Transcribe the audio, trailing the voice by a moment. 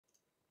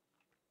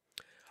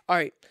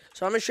Alright,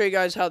 so I'm going to show you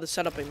guys how to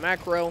set up a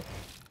macro.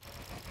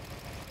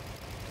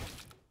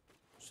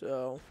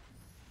 So,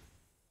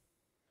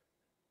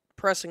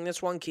 pressing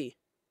this one key.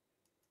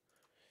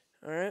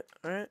 Alright.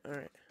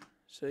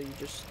 So you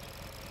just...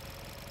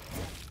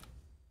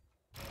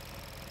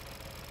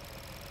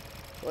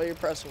 all you're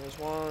pressing is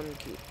one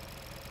key.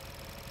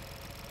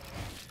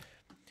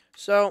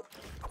 So,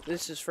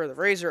 this is for the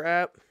Razer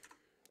app.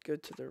 Go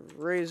to the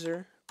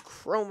Razer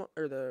Chroma,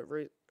 or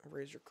the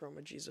Razer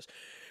Chroma, Jesus.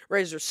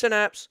 Razer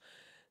Synapse.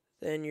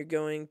 Then you're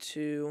going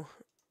to...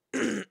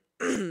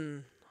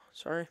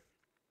 sorry.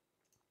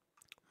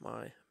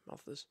 My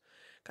mouth is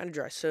kind of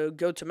dry. So,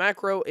 go to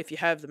macro if you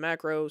have the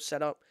macro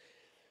set up.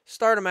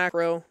 Start a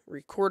macro,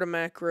 record a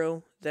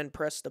macro, then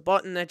press the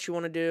button that you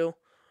want to do.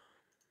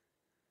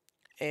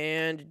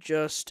 And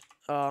just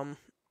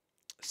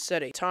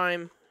set a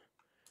time.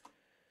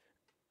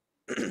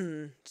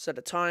 Set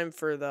a time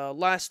for the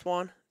last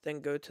one, then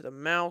go to the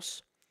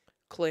mouse,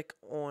 click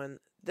on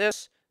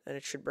this, then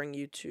it should bring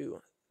you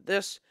to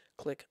this.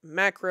 Click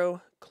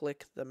macro,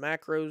 click the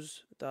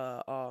macros,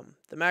 the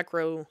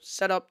macro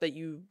setup that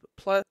you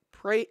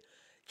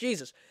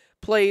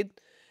played,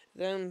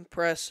 then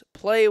press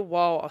play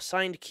while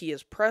assigned key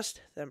is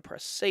pressed, then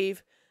press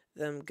save,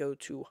 then go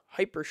to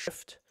hyper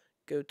shift,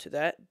 go to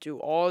that, do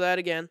all that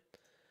again,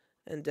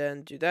 and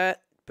then do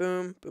that,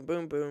 boom, boom,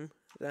 boom, boom,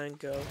 then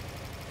go.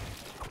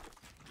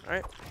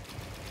 Alright?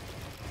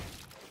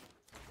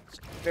 It's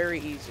very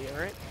easy,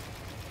 alright?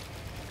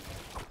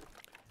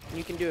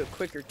 You can do it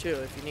quicker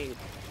too if you need.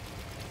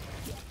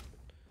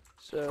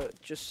 So,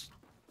 just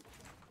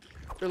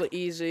really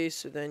easy,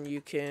 so then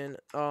you can,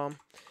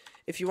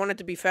 if you want it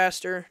to be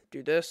faster,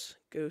 do this.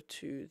 Go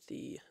to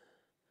the,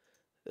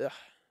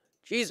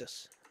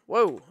 Jesus.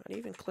 Whoa, I didn't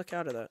even click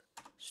out of that.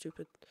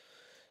 Stupid.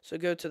 So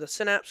go to the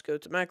Synapse, go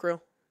to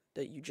macro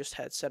that you just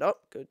had set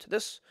up. Go to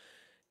this,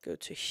 go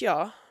to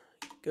here.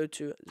 Go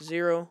to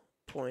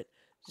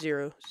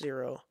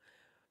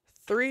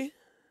 0.003,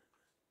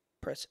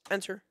 press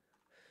enter,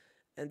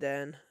 and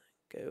then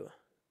go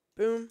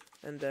boom,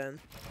 and then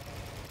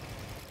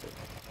boom.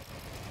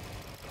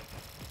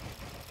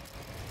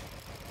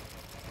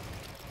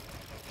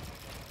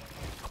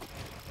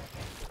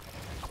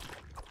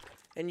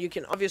 And you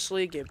can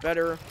obviously get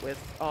better with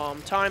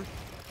time.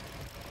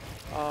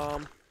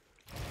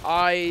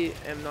 I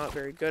am not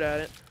very good at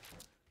it.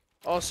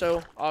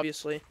 Also,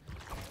 obviously,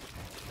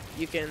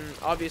 you can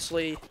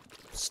obviously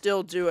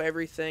still do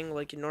everything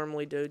like you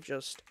normally do,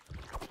 just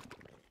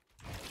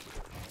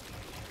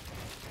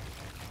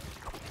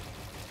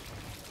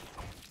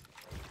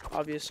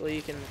obviously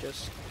you can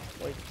just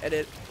like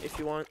edit if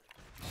you want.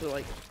 So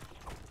like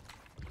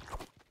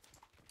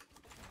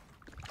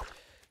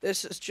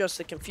this is just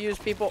to confuse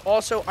people.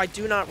 Also, I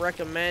do not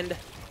recommend,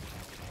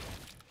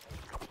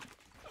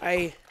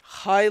 I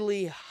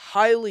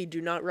highly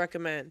do not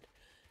recommend,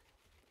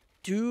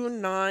 do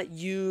not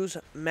use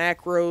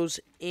macros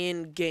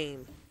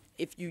in-game.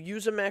 If you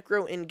use a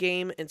macro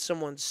in-game and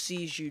someone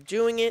sees you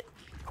doing it,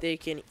 they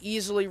can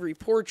easily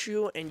report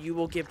you and you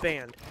will get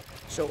banned.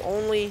 So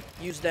only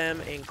use them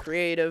in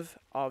creative,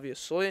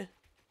 obviously.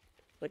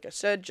 Like I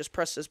said, just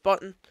press this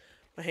button.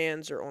 My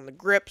hands are on the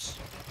grips.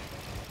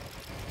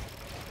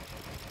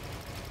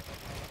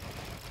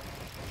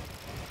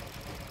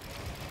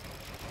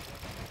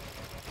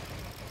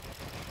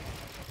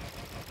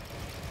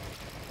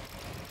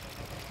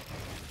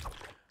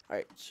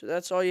 Alright, so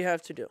that's all you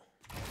have to do.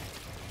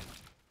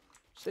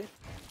 See?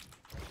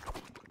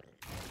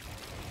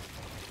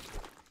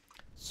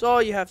 That's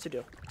all you have to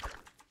do.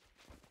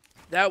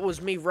 That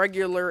was me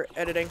regular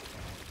editing.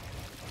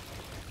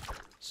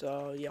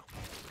 So, yeah.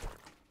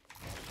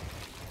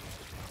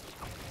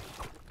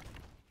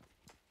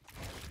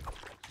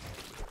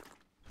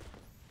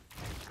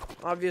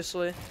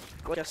 Obviously,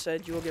 like I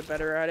said, you will get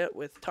better at it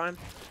with time.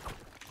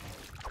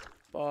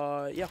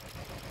 But, yeah.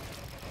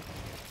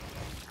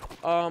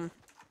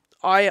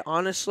 I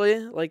honestly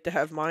like to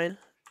have mine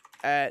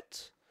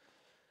at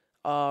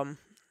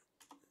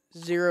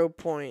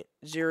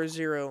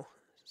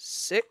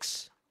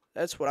 0.006.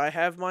 That's what I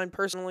have mine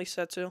personally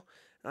set to.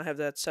 I have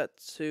that set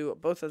to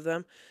both of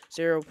them.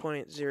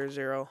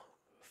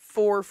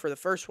 0.004 for the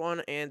first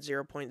one and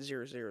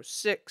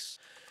 0.006.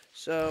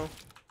 So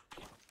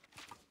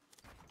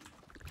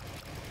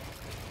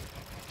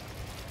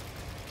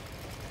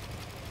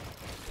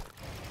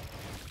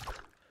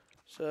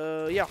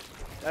yeah,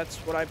 that's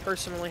what I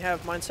personally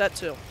have mine set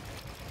to.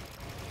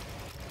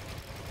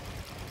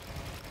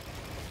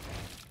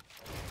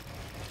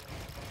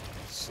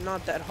 It's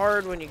not that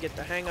hard when you get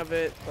the hang of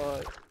it,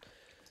 but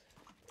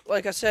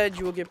like I said,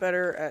 you will get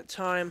better at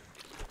time.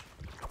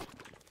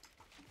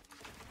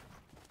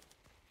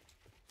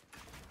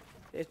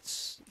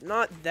 It's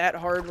not that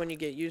hard when you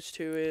get used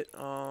to it.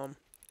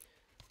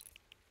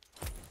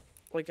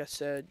 Like I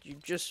said, you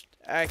just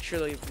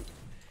actually...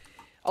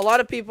 A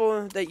lot of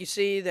people that you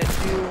see that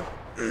do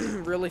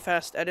really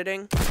fast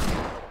editing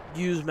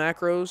use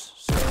macros,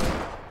 so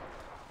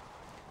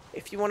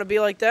if you want to be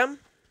like them,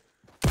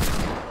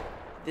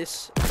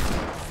 this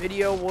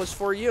video was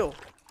for you.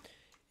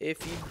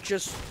 if you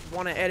just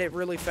want to edit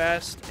really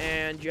fast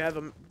and you have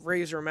a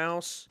Razer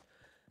mouse,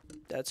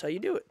 that's how you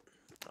do it.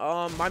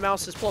 My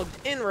mouse is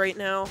plugged in right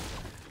now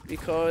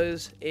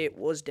because it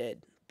was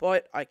dead,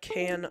 but I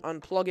can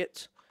unplug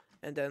it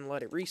and then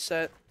let it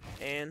reset,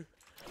 and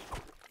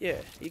yeah,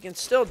 you can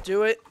still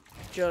do it.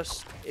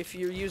 Just if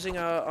you're using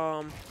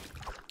a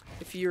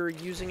if you're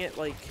using it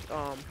like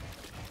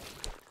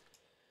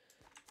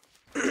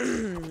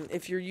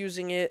if you're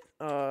using it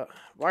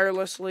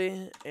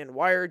wirelessly and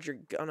wired, you're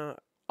gonna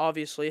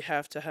obviously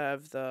have to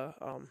have the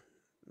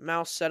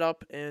mouse set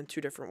up in 2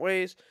 different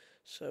ways.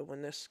 So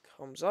when this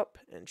comes up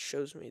and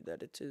shows me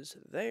that it is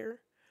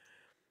there,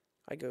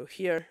 I go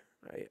here.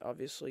 I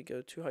obviously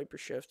go to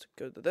Hypershift,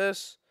 go to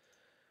this,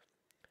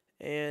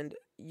 and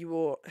you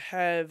will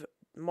have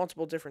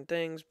multiple different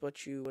things,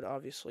 but you would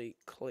obviously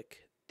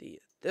click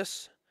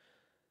this,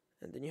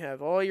 and then you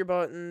have all your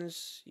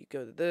buttons. You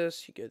go to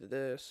this, you go to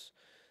this.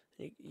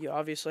 You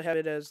obviously have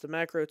it as the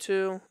macro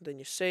too. Then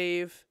you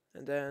save,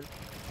 and then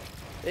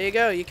there you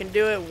go. You can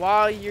do it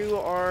while you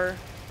are.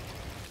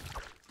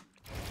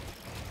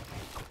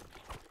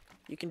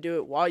 You can do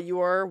it while you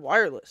are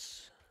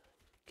wireless.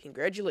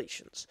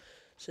 Congratulations.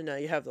 So now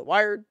you have the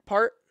wired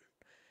part,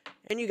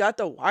 and you got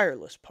the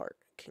wireless part.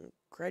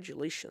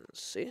 Congratulations.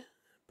 See?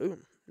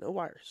 Boom. No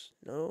wires.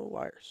 No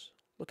wires.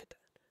 Look at that.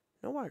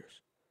 No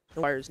wires.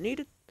 No wires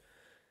needed.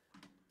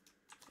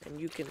 And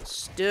you can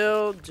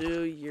still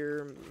do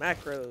your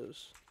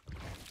macros.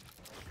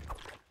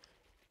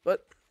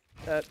 But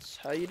that's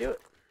how you do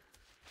it.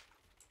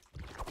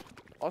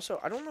 Also,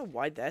 I don't know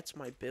why that's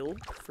my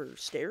build for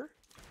stair.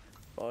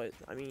 But,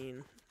 I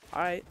mean,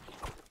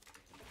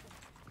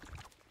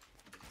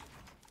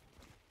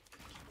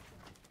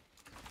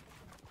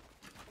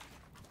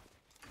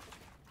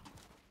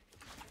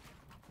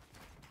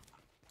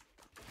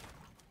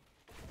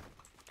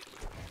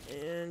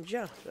 and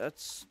yeah,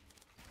 that's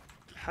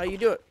how you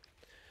do it.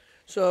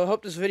 So I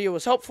hope this video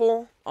was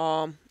helpful.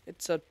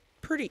 It's a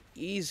pretty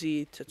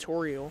easy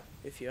tutorial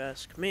if you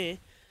ask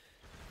me.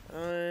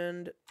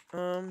 And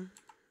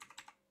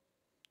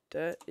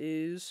that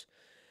is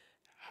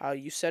how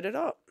you set it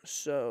up.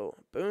 So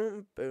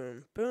boom,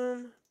 boom,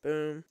 boom,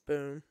 boom,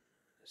 boom.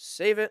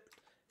 Save it,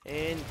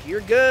 and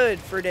you're good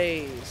for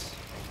days.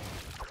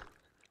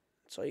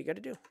 That's all you got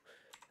to do.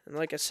 And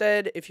like I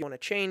said, if you want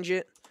to change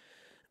it,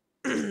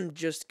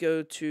 just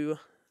go to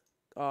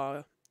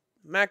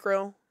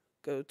macro,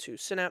 go to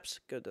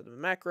synapse, go to the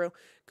macro,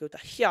 go to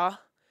here,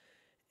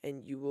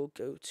 and you will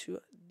go to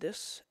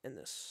this and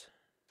this.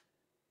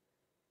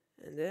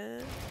 And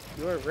then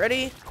you are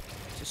ready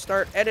to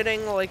start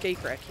editing like a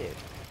crackhead.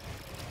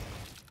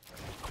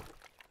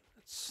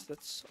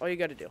 That's all you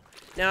got to do.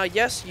 Now,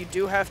 yes, you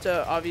do have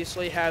to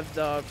obviously have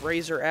the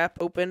Razer app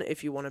open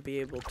if you want to be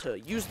able to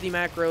use the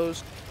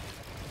macros.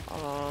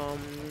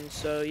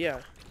 So yeah,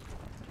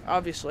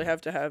 obviously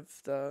have to have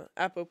the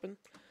app open.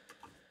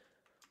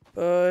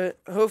 But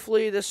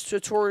hopefully this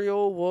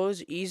tutorial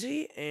was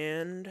easy,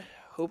 and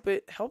hope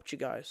it helped you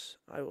guys.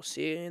 I will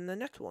see you in the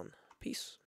next one. Peace.